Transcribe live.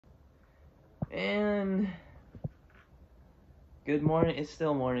And good morning. It's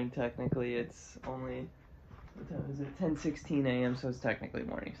still morning technically. It's only, what time is it? 10:16 a.m. so it's technically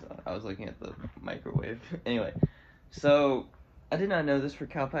morning. So I was looking at the microwave. Anyway, so I did not know this for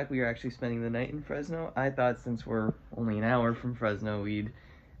Cal Pac. We are actually spending the night in Fresno. I thought since we're only an hour from Fresno, we'd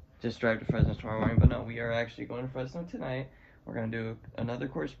just drive to Fresno tomorrow morning. But no, we are actually going to Fresno tonight. We're going to do another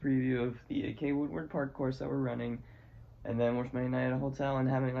course preview of the AK Woodward Park course that we're running. And then we're spending the night at a hotel and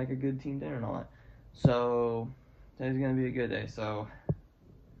having like a good team dinner and all that. So today's going to be a good day. So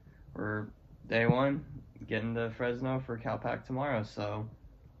we're day one, getting to Fresno for Cal Pac tomorrow. So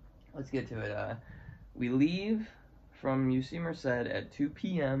let's get to it. We leave from UC Merced at 2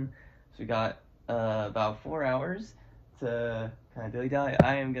 p.m. So we got about 4 hours to kind of dilly-dally.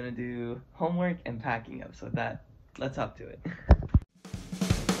 I am going to do homework and packing up. So let's hop to it.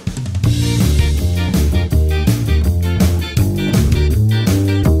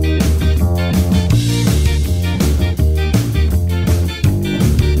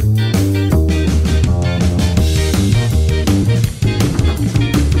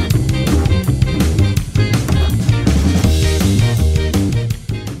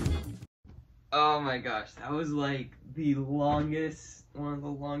 Oh my gosh, that was like one of the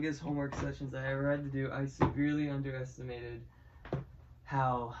longest homework sessions I ever had to do. I severely underestimated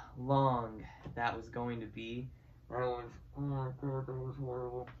how long that was going to be. Oh my god, that was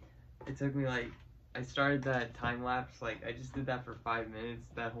horrible. It took me like, I started that time lapse, like I just did that for 5 minutes.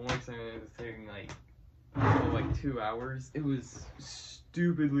 That homework session was taking like 2 hours. It was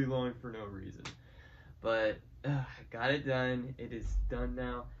stupidly long for no reason. But I got it done. It is done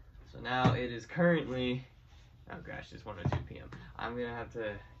now. So now it is currently, oh gosh, it's 1 or 2 p.m. I'm gonna have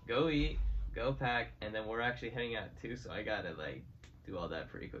to go eat, go pack, and then we're actually heading out too, so I gotta like do all that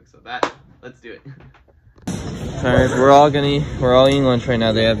pretty quick. So let's do it. Alright, we're all eating lunch right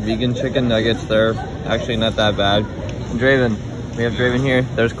now. They have vegan chicken nuggets. They're actually not that bad. And Draven, we have Draven here.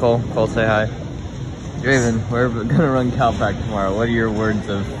 There's Cole. Cole, say hi. Draven, we're gonna run Cal Pac tomorrow. What are your words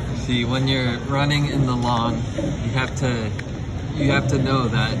of? See, when you're running in the long, you have to know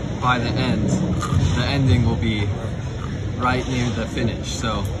that by the ending will be right near the finish.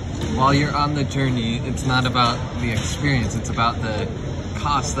 So while you're on the journey, it's not about the experience, it's about the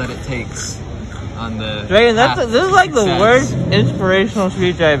cost that it takes on the Draven, this is like the worst inspirational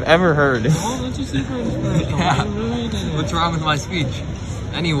speech I've ever heard. Oh, that's just super inspirational. Yeah. What's wrong with my speech?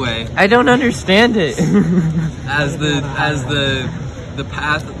 Anyway, I don't understand it. as the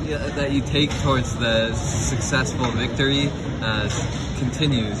path that you take towards the successful victory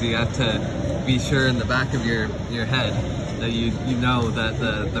continues, you have to be sure in the back of your head that you know that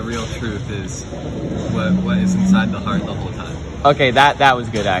the real truth is what is inside the heart the whole time. Okay, that was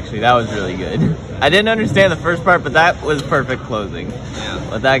good actually. That was really good. I didn't understand the first part, but that was perfect closing. Yeah.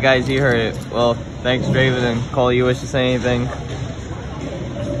 But that, guys, you heard it. Well, thanks, Draven, and Cole. You wish to say anything?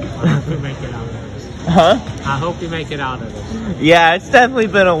 I hope we make it out of this. Huh? I hope we make it out of this. Yeah, it's definitely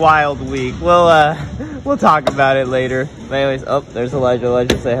been a wild week. We'll talk about it later. But anyways, oh, there's Elijah.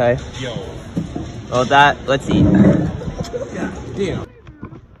 Elijah, say hi. Yo. Well, let's eat. Yeah. Deal.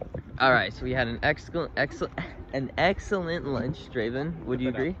 All right, so we had an excellent lunch, Draven. Would you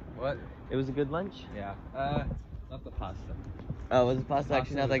agree? What? It was a good lunch? Yeah. Not the pasta. Oh, was the pasta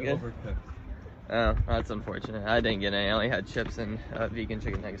actually not that good? Overcooked. Oh, that's unfortunate. I didn't get any. I only had chips and vegan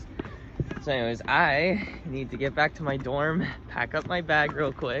chicken nuggets. So anyways, I need to get back to my dorm, pack up my bag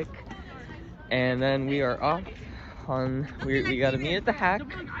real quick, and then we are off on, we gotta meet at the Hack,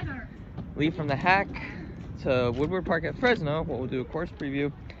 leave from the Hack to Woodward Park at Fresno, where we'll do a course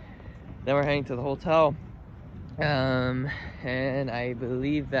preview. Then we're heading to the hotel, and I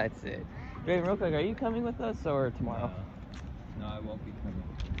believe that's it. Draven, real quick, are you coming with us or tomorrow? No, I won't be coming.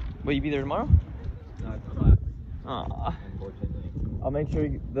 Will you be there tomorrow? Not class. Aw. Unfortunately. I'll make sure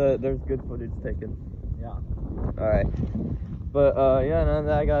there's good footage taken. Yeah. Alright. But yeah, now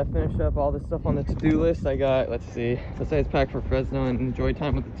that I gotta finish up all this stuff on the to-do list, I got, let's see, besides pack for Fresno and enjoy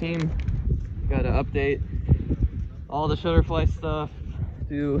time with the team, gotta update all the Shutterfly stuff,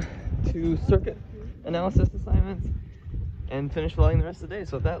 do 2 circuit analysis assignments, and finish vlogging the rest of the day.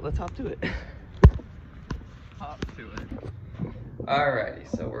 So with that, let's hop to it. Hop to it. Alrighty,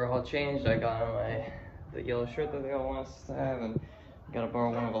 so we're all changed. I got on the yellow shirt that they all want us to have, and gotta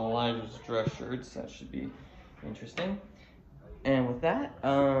borrow one of Elijah's dress shirts. That should be interesting. And with that,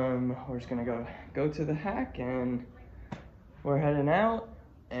 we're just gonna go to the Hack, and we're heading out.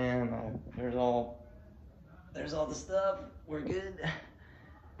 And there's all the stuff. We're good,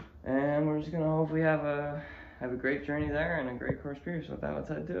 and we're just gonna hopefully have a great journey there and a great course period. So with that, let's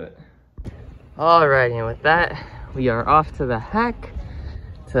head to it. Alrighty, and with that, we are off to the Hack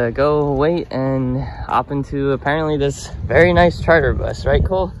to go wait and hop into apparently this very nice charter bus, right,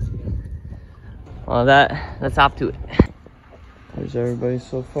 Cole? Well, let's hop to it. There's everybody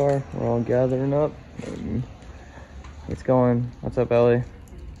so far. We're all gathering up. It's going. What's up, Ellie?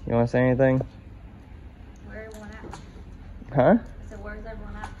 You want to say anything? Where everyone at? Huh? I said, where's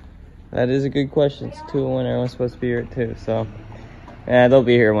everyone at? That is a good question. It's 2:01. Everyone's supposed to be here too, so yeah, they'll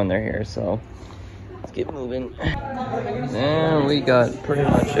be here when they're here. So let's get moving. And we got pretty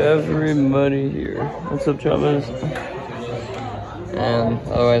much everybody here. What's up, Chavez? And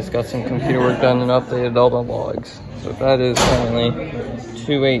otherwise, got some computer work done and updated all the logs. So that is currently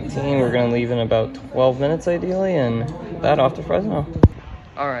 2:18. We're gonna leave in about 12 minutes ideally, and that off to Fresno.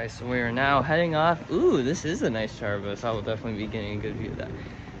 All right, so we are now heading off. Ooh, this is a nice charter bus. I will definitely be getting a good view of that.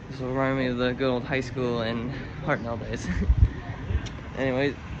 This will remind me of the good old high school and Hartnell days.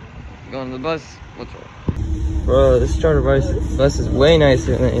 Anyways, going to the bus. Let's roll. Bro, this charter bus is way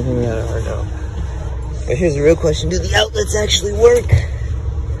nicer than anything we had at Hartnell. But here's the real question: do the outlets actually work?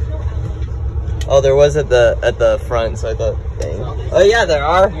 Oh, there was at the front, so I thought, dang. Oh yeah, there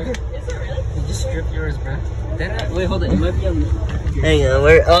are. Is it really? Did you strip yours, bro? Wait, hold on. It might be on the... Hang on,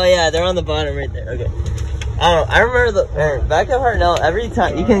 where? Oh yeah, they're on the bottom right there. Okay. I remember back at Hartnell, every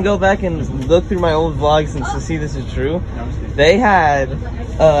time, you can go back and look through my old vlogs and to see this is true. They had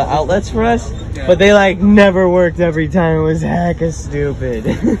outlets for us, but they like never worked every time. It was hecka stupid.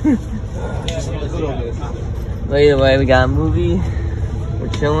 But either way, we got a movie. We're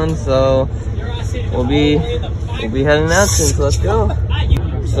chilling, so we'll be heading out soon. So let's go.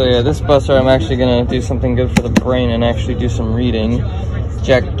 So yeah, this bus ride, I'm actually gonna do something good for the brain and actually do some reading.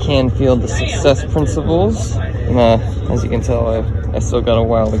 Jack Canfield, The Success Principles. And, as you can tell, I still got a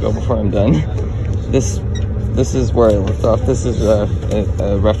while to go before I'm done. This is where I left off. This is a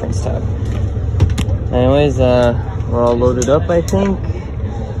reference tab. Anyways, we're all loaded up, I think.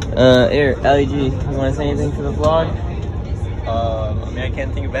 Here, LEG, you want to say anything to the vlog? I mean, I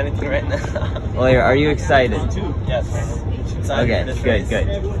can't think of anything right now. Well, here, are you excited? Yes. Okay, good.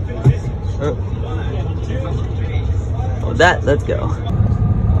 With that, let's go.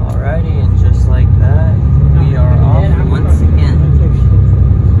 Alrighty, and just like that, we are off once again.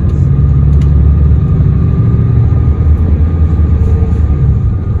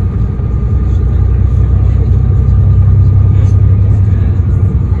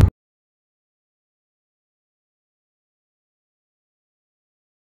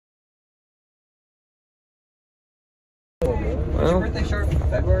 Well,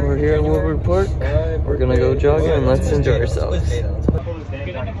 we're here at Woodward Park. We're gonna go jogging and let's enjoy ourselves.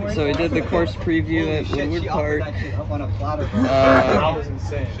 So we did the course preview at Woodward Park. I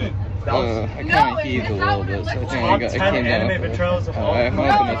kind of heaved a little bit, so I think I came down with I'm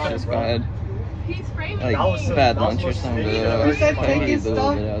hoping it's just bad, like bad lunch or something. I heaved a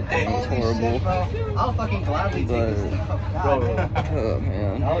little bit out there. It was horrible. But, oh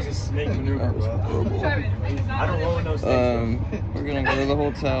man, that was horrible. We're gonna go to the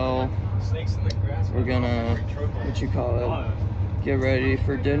hotel. We're gonna, get ready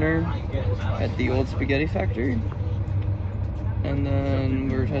for dinner at the old spaghetti factory. And then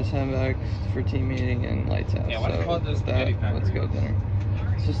we're just heading back for team meeting and lights out. So with that, let's go dinner.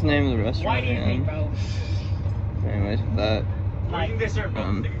 It's just the name of the restaurant, man. Anyways, with that, hang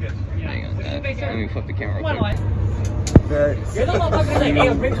on, let me flip the camera real quick.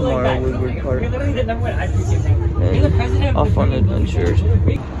 Tomorrow, Woodward Park. And off on adventures.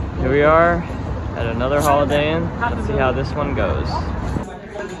 Here we are at another Holiday Inn. Let's see how this one goes.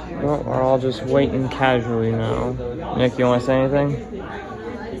 Well, we're all just waiting casually now. Nick, you want to say anything?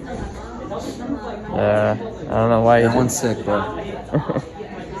 I don't know why. Everyone's sick, bro.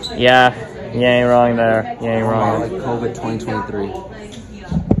 Yeah, you ain't wrong there. You ain't wrong. Like COVID 2023.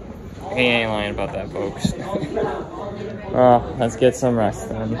 He ain't lying about that, folks. Oh, let's get some rest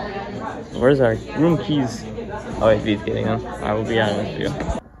then. Where's our room keys? Oh, wait, V's getting them. I will be honest with you.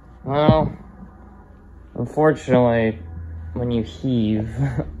 Well, unfortunately, when you heave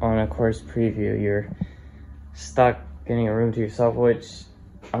on a course preview, you're stuck getting a room to yourself, which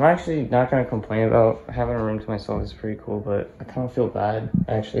I'm actually not going to complain about. Having a room to myself is pretty cool, but I kind of feel bad,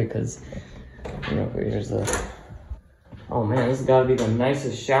 actually, because, you know, here's the... Oh man, this has got to be the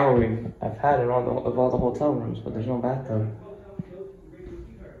nicest shower I've had in all the hotel rooms, but there's no bathtub.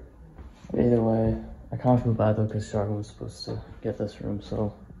 Either way, I kind of feel bad though, because Sharvin was supposed to get this room,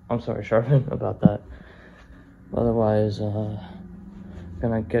 so I'm sorry, Sharvin, about that. Otherwise,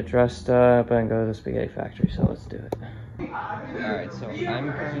 gonna get dressed up and go to the spaghetti factory, so let's do it. Alright, so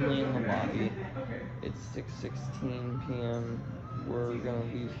I'm currently in the lobby. It's 6:16 p.m. we're gonna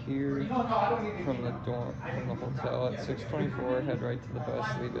leave here from the hotel at 6:24, head right to the bus,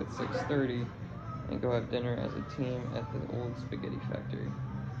 leave at 6:30, and go have dinner as a team at the old spaghetti factory.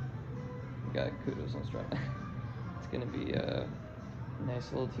 Got kudos on strap. It's gonna be a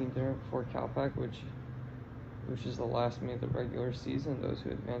nice little team dinner before Cal Pac, which is the last meet of the regular season. Those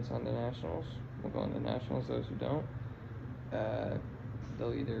who advance on the nationals will go on the nationals. Those who don't,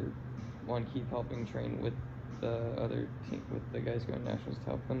 they'll either one keep helping train with the other team, with the guys going nationals to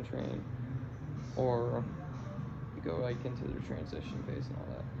help them train, or go like into their transition phase and all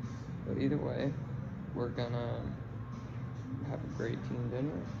that. But either way, we're gonna have a great team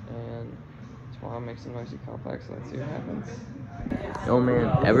dinner, and tomorrow make some noise at Cal Pac, so let's see what happens. Oh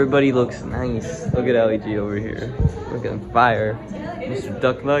man, everybody looks nice. Look at LEG over here, looking fire. Mr.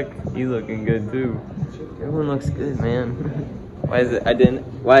 Duck Luck, he's looking good too. Everyone looks good, man. Why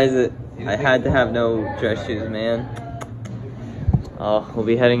is it I had to have no dress shoes, man? Oh, we'll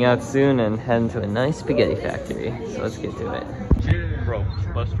be heading out soon and heading to a nice spaghetti factory. So let's get to it. Bro,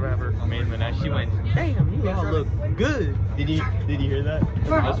 bus driver made the night. She went, damn, you all look good. Did you hear that? The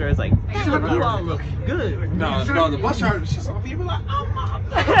bus driver's like, damn, you all look good. No, the bus driver, she's like, people like, oh, mom.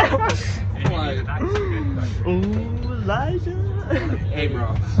 Ooh, Elijah. Hey,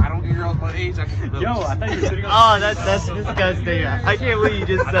 bro, I don't get girls my age. I can Yo, I thought you were sitting on. Oh, that's disgusting. I can't believe you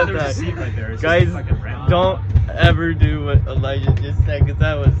just said that. Right there. Guys, don't ever do what Elijah just said, because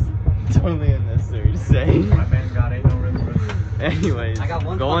that was totally unnecessary to say. My man got ain't no rhythm. Anyways,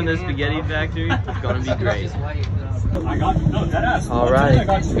 go on the spaghetti factory. It's gonna be great. I got no dead ass.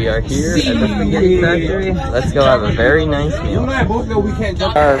 Alright, we are here at the spaghetti factory. Let's go have a very nice meal. You and I both know we can't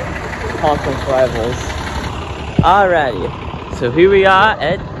jump. Our conference rivals. Alrighty, so here we are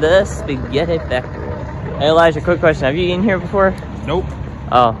at the spaghetti factory. Hey Elijah, quick question. Have you eaten here before? Nope.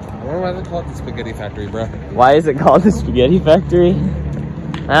 Oh. Why is it called the spaghetti factory, bro? Why is it called the spaghetti factory?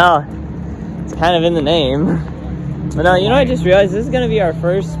 Well, it's kind of in the name. But no, you know, I just realized this is going to be our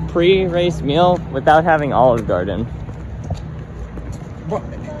first pre-race meal without having Olive Garden. Bro,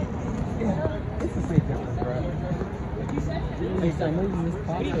 it's the same difference, bro.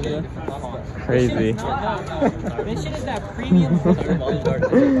 Crazy. This shit is that premium.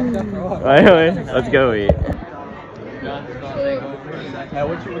 Anyway, let's go eat. Yeah,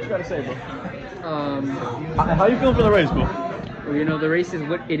 what you gotta say, bro? How you feeling for the race, bro? Well, you know, the race is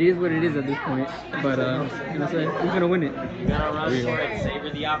what it is at this point. But, you know what I'm saying? Who's gonna win it? You gotta run for it, savor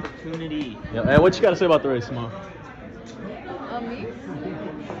the opportunity. Yeah, hey, what you gotta say about the race tomorrow? Me?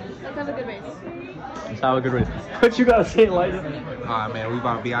 Let's have a good race. Let's have a good race. What you gotta say, Elijah? Man, we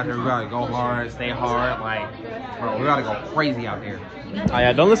about to be out there. We gotta go hard, stay hard. Like, bro, we gotta go crazy out there.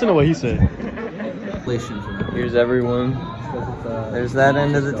 Yeah, don't listen to what he said. Here's everyone. There's that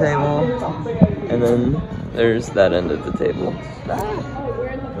end of the table, and then there's that end of the table. We're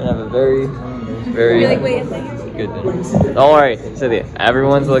gonna have a very, very good dinner. Don't worry, Cynthia.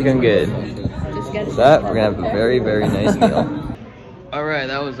 Everyone's looking good. With that, we're gonna have a very, very nice meal. Alright,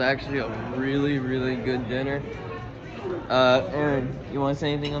 that was actually a really, really good dinner. Aaron, you want to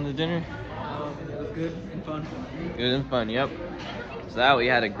say anything on the dinner? It was good and fun. Good and fun, yep. So that, we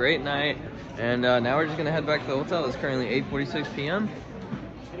had a great night, and now we're just gonna head back to the hotel. It's currently 8:46 p.m.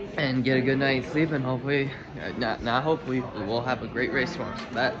 and get a good night's sleep, and hopefully, not hopefully, we'll have a great race tomorrow. So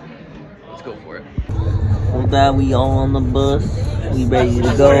that, let's go for it. Well, that we all on the bus. We ready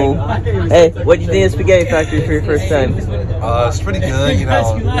to go. Hey, what'd you think of Spaghetti Factory for your first time? It's pretty good, you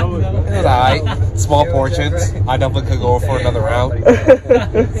know. It's alright. Small portions. I definitely could go for another round.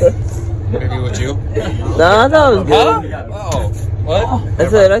 Maybe with you. No, I thought it was good. Huh? Oh, what?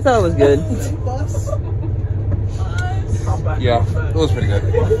 That's it. I thought it was good. Yeah, it was pretty good.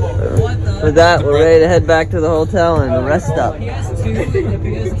 With that, we're ready to head back to the hotel and rest up.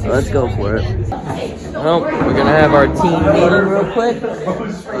 So let's go for it. Well, we're gonna have our team meeting real quick.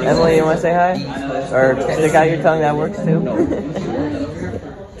 Emily, you wanna say hi? Or stick out your tongue, that works too.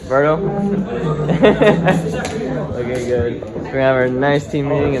 Berto? Okay, good. We're gonna have our nice team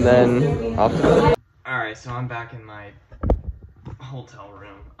meeting and then off to it. Alright, so I'm back in my hotel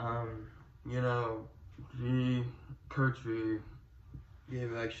room. You know, Coach V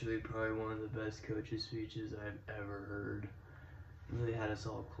gave actually probably one of the best coaches speeches I've ever heard. Really had us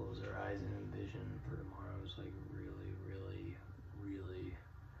all close our eyes and envision for tomorrow. It was like really, really, really.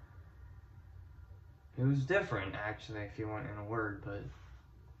 It was different, actually, if you want in a word, but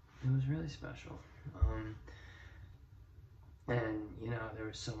it was really special. And you know, there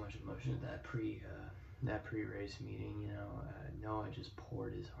was so much emotion at that pre-race meeting. You know, Noah just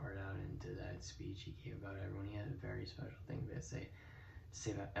poured his heart out into that speech he gave about everyone. He had a very special thing to say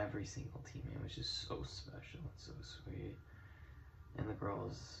about every single teammate. It was just so special and so sweet. and the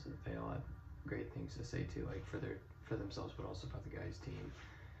girls, they all had great things to say too, like for themselves, but also about the guys' team.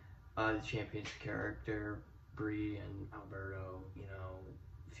 The championship character, Bree and Alberto, you know,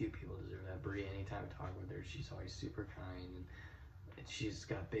 few people deserve that. Bree, anytime I talk with her, she's always super kind, and she's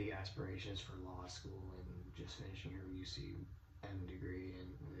got big aspirations for law school and just finishing her UCM degree, and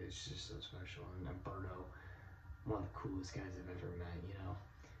it's just so special. And Alberto, one of the coolest guys I've ever met, you know.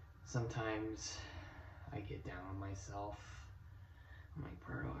 Sometimes I get down on myself. I'm like,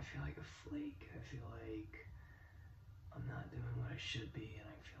 Alberto, I feel like a flake. I feel like I'm not doing what I should be, and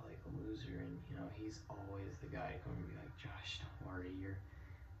I feel like a loser. And you know, he's always the guy to come and be like, Josh, don't worry, you're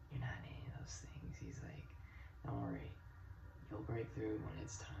not any of those things. He's like, don't worry, you'll break through when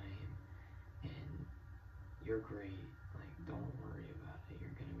it's time, and you're great. Like, don't worry about it.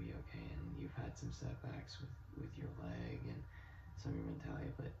 You're gonna be okay. And you've had some setbacks with your leg and some of your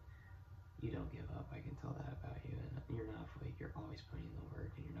mentality, but you don't give up. I can tell that about you, and you're not flake. You're always putting in the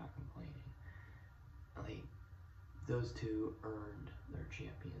work, and you're not complaining. Like, those two earned their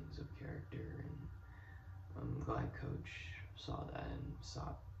champions of character, and I'm glad Coach saw that and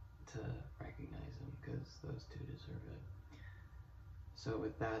sought to recognize them, because those two deserve it. So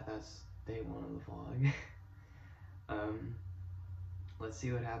with that, that's day one of the vlog. Let's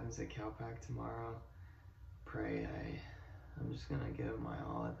see what happens at Cal Pac tomorrow. Pray I'm just gonna give my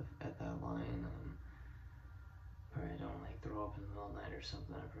all at that line. Pray I don't like throw up in the middle of the night or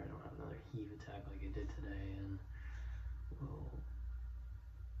something. I pray I don't have another heave attack like I did today, and we'll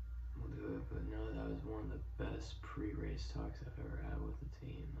do it. But no, that was one of the best pre-race talks I've ever had with the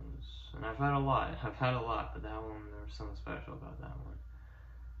team. And I've had a lot, but that one, there was something special about that one.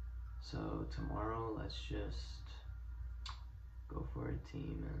 So tomorrow, let's just go for it,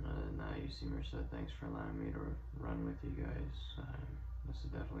 team. And other than that, UC Merced, thanks for allowing me to run with you guys. This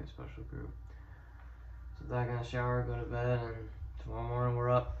is definitely a special group. So back in the shower, go to bed, and tomorrow morning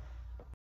we're up.